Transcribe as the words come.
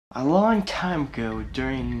A long time ago,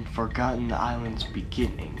 during Forgotten Island's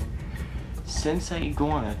beginning, Sensei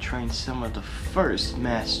Iguana trained some of the first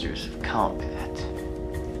masters of combat.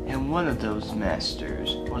 And one of those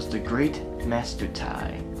masters was the great Master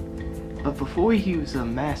Tai. But before he was a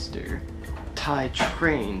master, Tai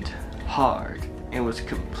trained hard and was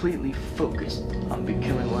completely focused on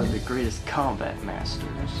becoming one of the greatest combat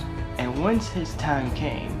masters. And once his time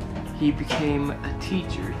came, he became a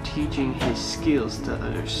teacher, teaching his skills to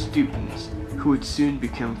other students who would soon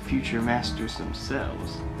become future masters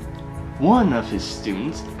themselves. One of his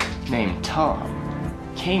students, named Tom,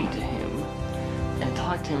 came to him and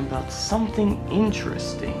talked to him about something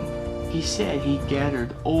interesting. He said he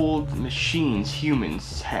gathered old machines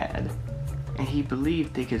humans had, and he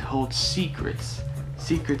believed they could hold secrets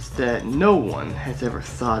that no one has ever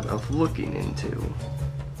thought of looking into.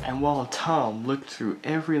 And while Tom looked through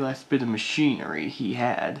every last bit of machinery he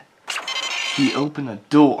had, he opened a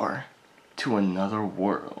door to another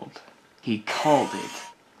world. He called it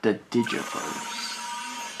the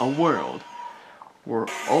Digiverse, a world where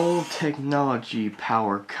all technology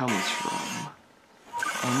power comes from.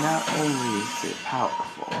 And not only is it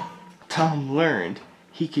powerful, Tom learned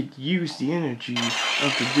he could use the energy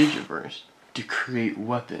of the Digiverse to create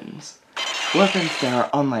weapons. Weapons that are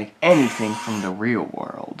unlike anything from the real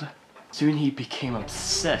world. Soon he became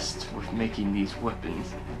obsessed with making these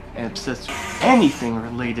weapons, and obsessed with anything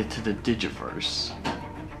related to the Digiverse.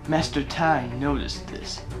 Master Tai noticed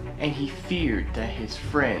this, and he feared that his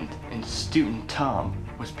friend and student Tom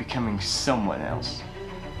was becoming someone else.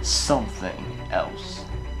 Something else.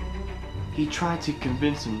 He tried to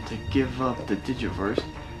convince him to give up the Digiverse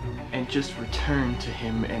and just return to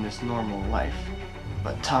him in his normal life.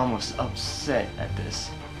 But Tom was upset at this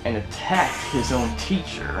and attacked his own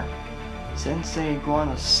teacher. Sensei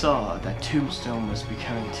Iguana saw that Tombstone was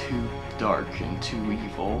becoming too dark and too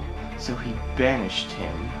evil, so he banished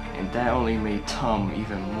him, and that only made Tom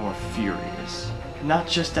even more furious. Not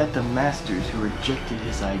just at the masters who rejected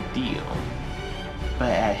his ideal, but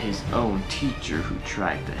at his own teacher who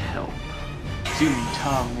tried to help. Soon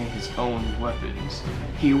Tom made his own weapons.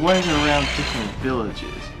 He went around different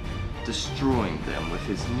villages, destroying them with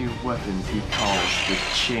his new weapons he calls the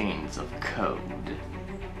Chains of Code.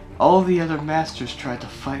 All the other masters tried to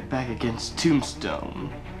fight back against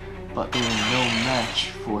Tombstone, but they were no match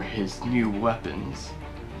for his new weapons.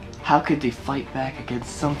 How could they fight back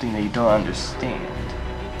against something they don't understand?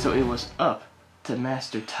 So it was up to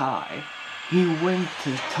Master Tai. He went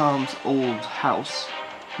to Tom's old house,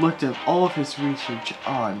 looked at all of his research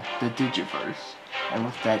on the Digiverse, and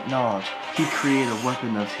with that knowledge, he created a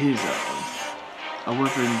weapon of his own. A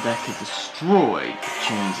weapon that could destroy the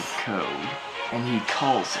Chains of Code, and he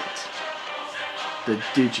calls it the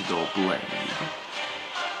Digital Blade.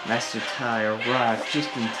 Master Tai arrived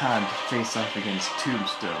just in time to face off against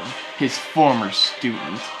Tombstone, his former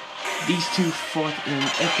student. These two fought in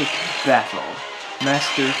an epic battle,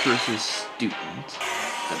 master versus student.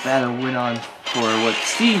 The battle went on for what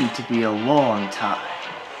seemed to be a long time,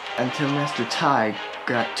 until Master Tai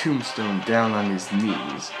got Tombstone down on his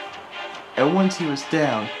knees. And once he was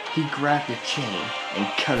down, he grabbed a chain and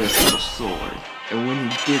cut his little sword. And when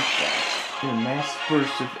he did that, a mass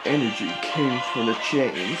burst of energy came from the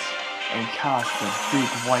chains and caused a big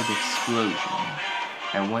white explosion.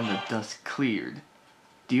 And when the dust cleared,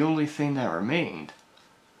 the only thing that remained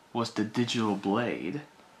was the digital blade.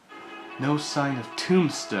 No sign of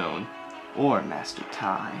Tombstone or Master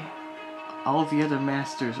Tai. All the other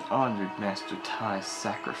masters honored Master Tai's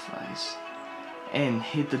sacrifice and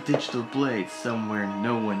hid the digital blade somewhere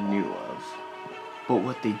no one knew of. But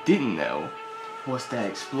what they didn't know was that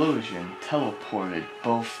explosion teleported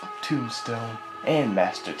both Tombstone and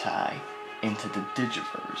Master Tai into the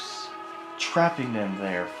Digiverse, trapping them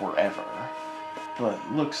there forever. But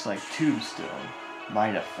looks like Tombstone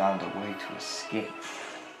might have found a way to escape.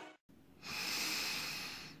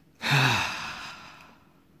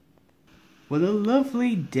 What a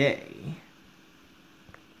lovely day.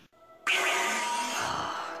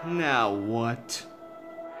 Now what?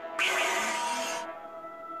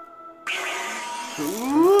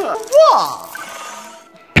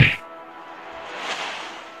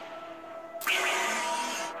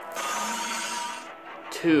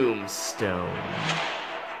 Tombstone.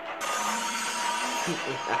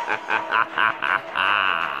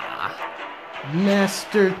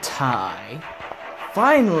 Master Tai,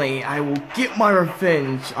 finally I will get my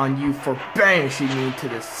revenge on you for banishing me to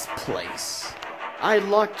this place. I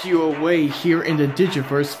locked you away here in the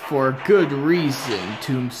Digiverse for a good reason,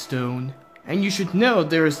 Tombstone. And you should know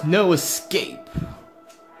there is no escape.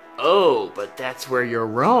 Oh, but that's where you're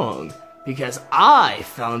wrong. because I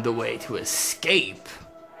found a way to escape.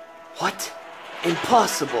 What?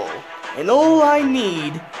 Impossible. And all I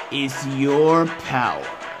need is your power.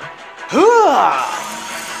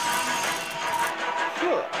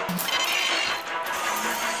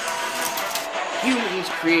 Humans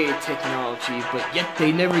created technology, but yet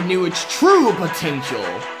they never knew its true potential.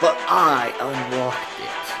 But I unlocked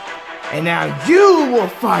it. And now you will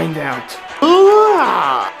find out.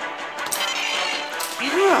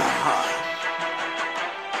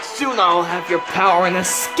 Soon I'll have your power and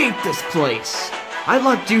escape this place. I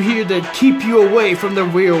locked you here to keep you away from the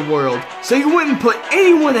real world, so you wouldn't put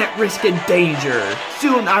anyone at risk and danger.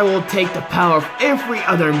 Soon I will take the power of every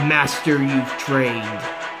other master you've trained.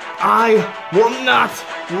 I will not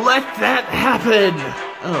let that happen!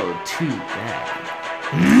 Oh, too bad.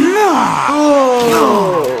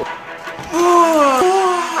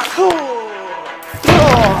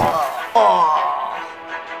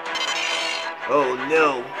 Oh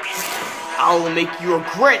no. I'll make you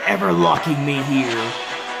regret ever locking me here.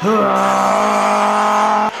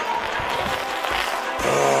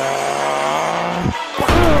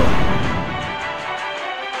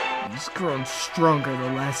 He's grown stronger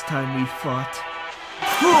the last time we fought.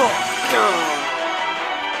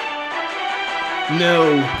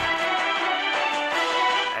 No.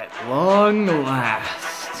 At long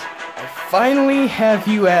last, I finally have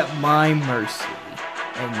you at my mercy.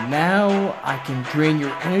 And now I can drain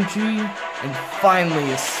your energy and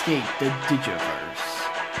finally escape the Digiverse.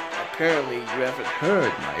 Apparently you haven't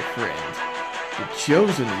heard, my friend. The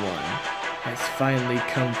Chosen One has finally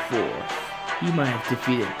come forth. He might have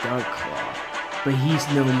defeated Darkclaw, but he's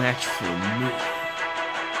no match for me.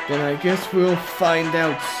 Then I guess we'll find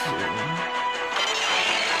out soon.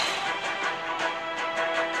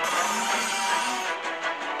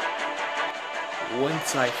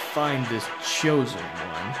 Once I find this Chosen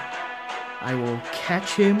One, I will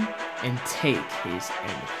catch him and take his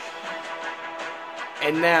energy.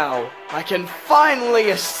 And now, I can finally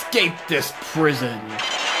escape this prison!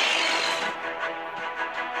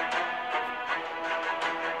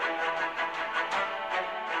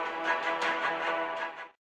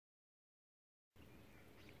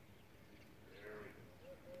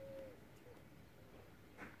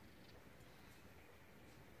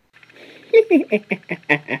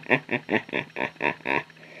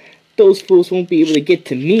 Those fools won't be able to get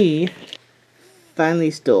to me. Finally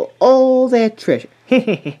stole all that treasure.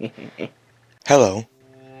 Hello.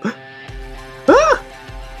 Ah!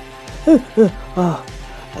 Oh,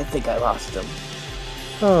 I think I lost him.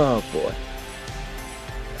 Oh boy.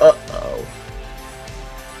 Uh-oh.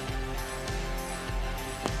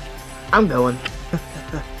 I'm going.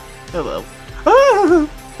 Hello. Ah!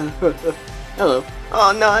 Hello.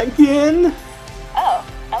 Oh, not again. Oh,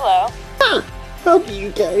 hello. How do you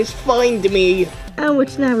guys find me? Oh,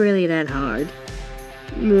 it's not really that hard.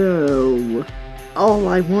 No. All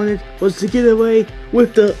I wanted was to get away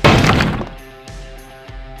with the...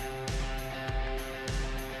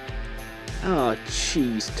 Oh,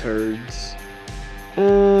 cheese turds.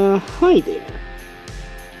 Hi there.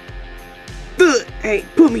 Hey,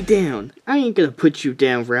 put me down. I ain't gonna put you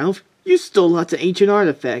down, Ralph. You stole lots of ancient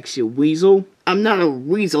artifacts, you weasel. I'm not a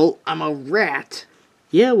weasel, I'm a rat.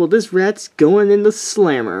 Yeah, well, this rat's going in the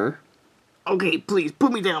slammer. Okay, please,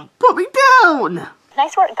 put me down. Put me down!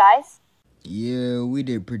 Nice work, guys. Yeah, we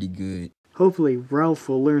did pretty good. Hopefully Ralph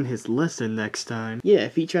will learn his lesson next time. Yeah,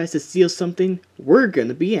 if he tries to steal something, we're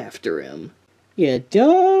gonna be after him. Yeah,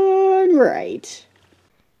 darn right.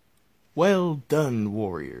 Well done,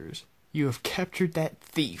 warriors. You have captured that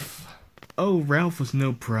thief. Oh, Ralph was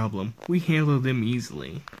no problem. We handled him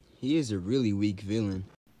easily. He is a really weak villain.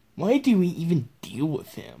 Why do we even deal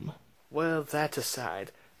with him? Well, that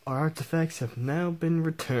aside, our artifacts have now been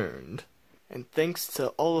returned. And thanks to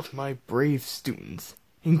all of my brave students,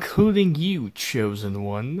 including you, Chosen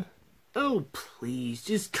One. Oh, please,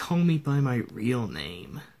 just call me by my real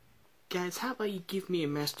name. Guys, how about you give me a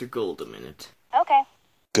Master Gold a minute? Okay.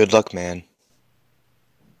 Good luck, man.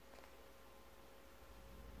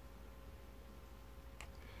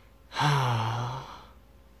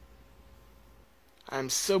 I'm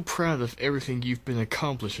so proud of everything you've been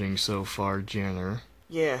accomplishing so far, Janner.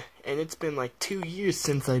 Yeah, and it's been like 2 years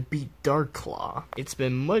since I beat Darkclaw. It's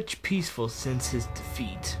been much peaceful since his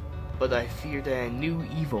defeat, but I fear that a new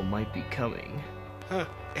evil might be coming. Huh,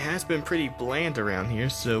 it has been pretty bland around here,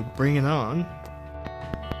 so bring it on.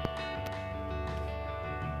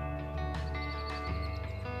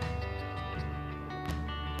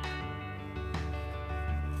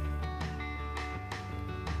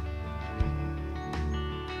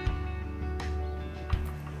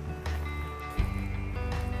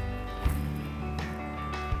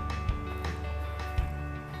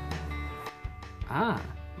 Ah,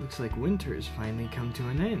 looks like winter's finally come to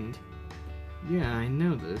an end. Yeah, I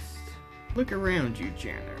noticed. Look around you,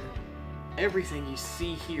 Janitor. Everything you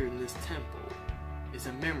see here in this temple is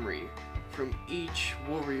a memory from each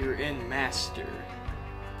warrior and master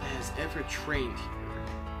that has ever trained here.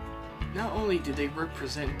 Not only do they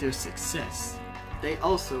represent their success, they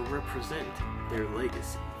also represent their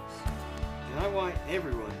legacies. And I want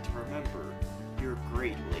everyone to remember your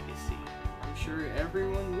great legacy. I'm sure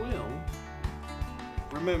everyone will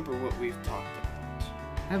remember what we've talked about.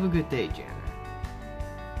 Have a good day, Janitor.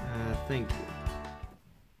 Thank you.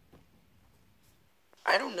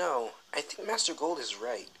 I don't know. I think Master Gold is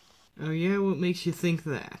right. Oh yeah? What makes you think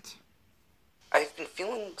that? I've been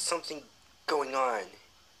feeling something going on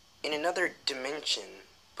in another dimension,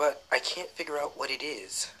 but I can't figure out what it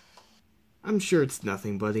is. I'm sure it's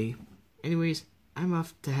nothing, buddy. Anyways, I'm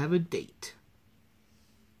off to have a date.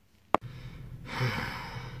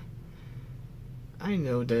 I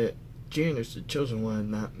know that Janitor's the chosen one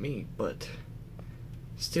and not me, but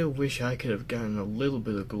still wish I could have gotten a little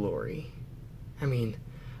bit of glory. I mean,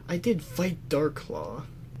 I did fight Darklaw.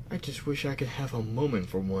 I just wish I could have a moment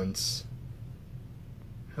for once.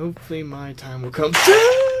 Hopefully my time will come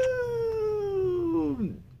soon!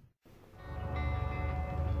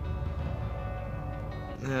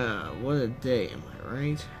 What a day, am I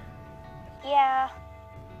right? Yeah.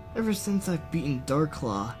 Ever since I've beaten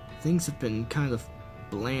Darklaw, things have been kind of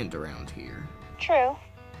bland around here. True.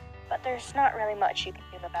 But there's not really much you can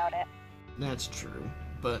do about it. That's true,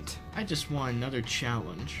 but I just want another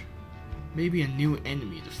challenge. Maybe a new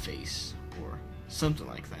enemy to face, or something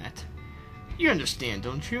like that. You understand,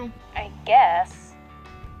 don't you? I guess.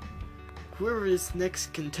 Whoever this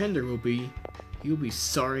next contender will be, he'll be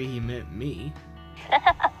sorry he met me.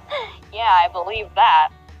 Yeah, I believe that.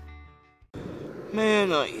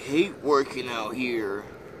 Man, I hate working out here.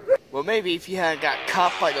 Well, maybe if you hadn't got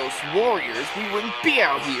caught by those warriors, we wouldn't be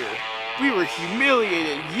out here. We were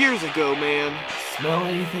humiliated years ago, man. Smell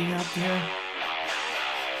anything out there?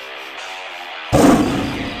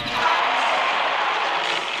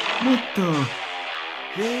 What the?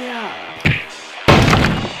 Yeah.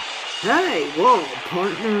 Hey, whoa,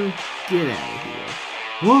 partner. Get out of here.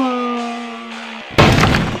 Whoa.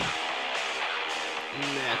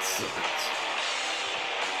 That sucks.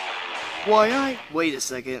 Why, wait a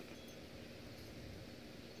second.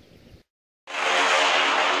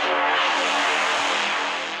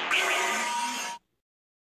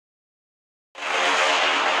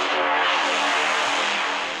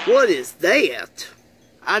 What is that?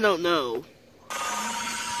 I don't know.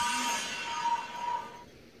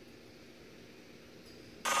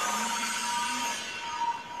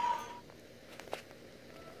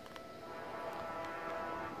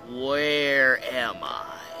 Where am I?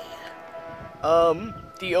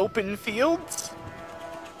 The open fields?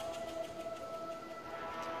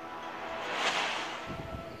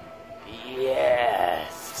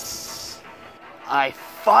 Yes. I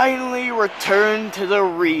finally returned to the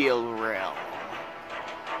real realm.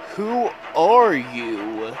 Who are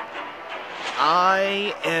you?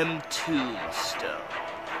 I am Tombstone.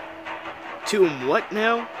 Tomb what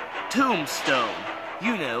now? Tombstone.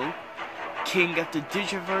 You know, King of the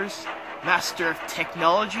Digiverse, Master of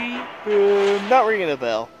Technology? Not ringing a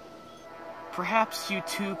bell. Perhaps you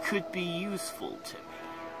two could be useful to me.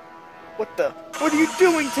 What are you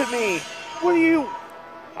doing to me? What are you...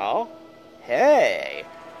 Oh? Hey,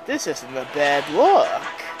 this isn't a bad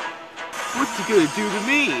look. What's he gonna do to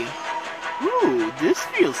me? Ooh, this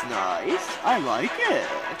feels nice. I like it.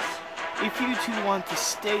 If you two want to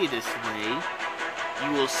stay this way,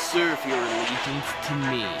 you will serve your allegiance to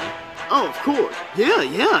me. Oh, of course. Yeah.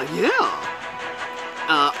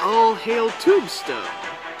 All hail Tombstone.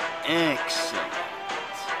 Excellent.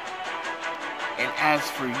 And as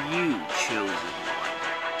for you, chosen one,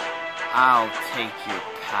 I'll take your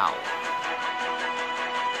power.